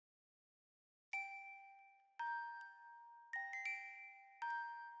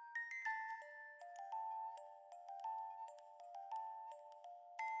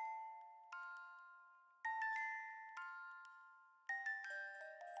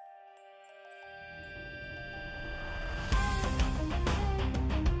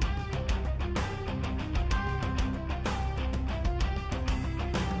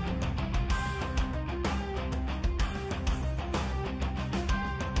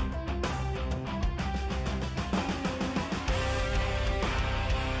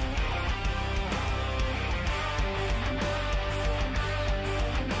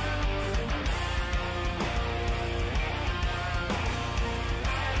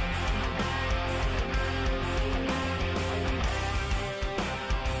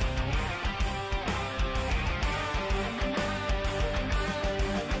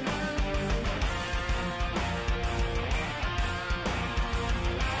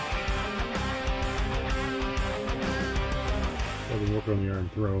been working on the Iron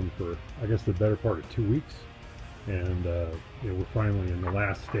Throne for, I guess, the better part of 2 weeks, and we're finally in the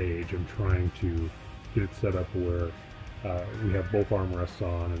last stage. I'm trying to get it set up where we have both armrests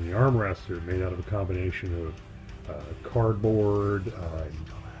on, and the armrests are made out of a combination of cardboard,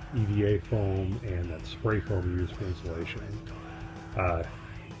 EVA foam, and that spray foam used for insulation.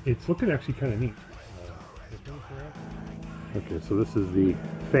 It's looking actually kind of neat. Okay, so this is the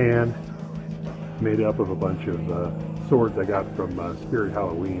fan made up of a bunch of swords I got from Spirit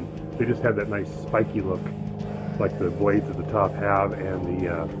Halloween. They just have that nice spiky look like the blades at the top have, and the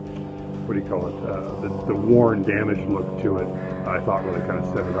what do you call it, the worn, damaged look to it. I thought really kind of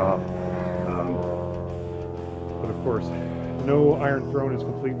set it off. But of course, no Iron Throne is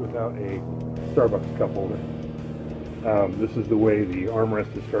complete without a Starbucks cup holder. This is the way the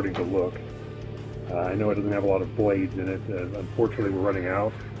armrest is starting to look. I know it doesn't have a lot of blades in it. Unfortunately, we're running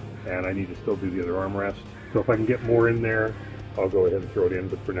out, and I need to still do the other armrest. So if I can get more in there, I'll go ahead and throw it in.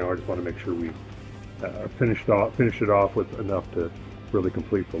 But for now, I just want to make sure we finish it off with enough to really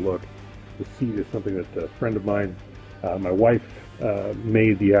complete the look. The seat is something that a friend of mine, my wife,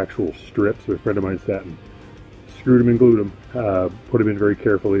 made the actual strips. So a friend of mine sat and screwed them and glued them, put them in very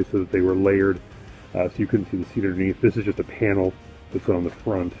carefully so that they were layered, so you couldn't see the seat underneath. This is just a panel that's on the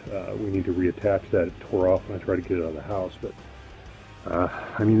front. We need to reattach that. It tore off when I tried to get it out of the house, but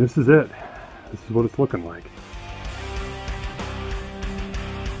I mean, this is it. This is what it's looking like.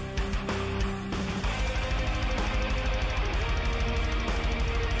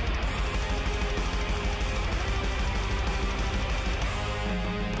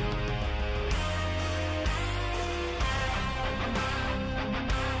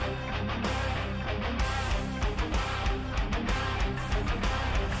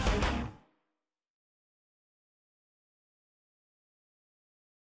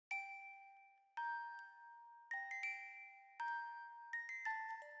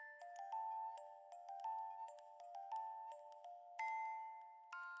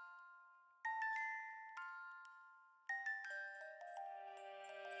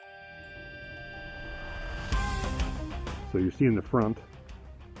 So you're seeing the front,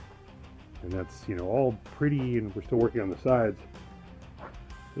 and that's, all pretty, and we're still working on the sides.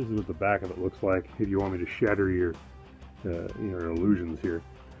 This is what the back of it looks like if you want me to shatter your illusions here.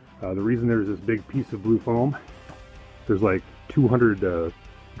 The reason there's this big piece of blue foam, there's like 200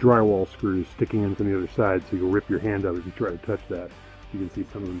 drywall screws sticking in from the other side, so you'll rip your hand up if you try to touch that. You can see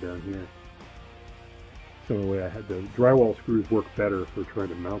some of them down here. So the way I had the drywall screws work better for trying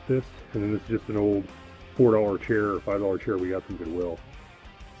to mount this, and then this is just an old $4 chair or $5 chair we got from Goodwill.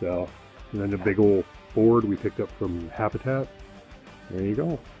 So, and then the big old board we picked up from Habitat. There you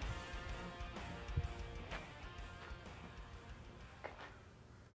go.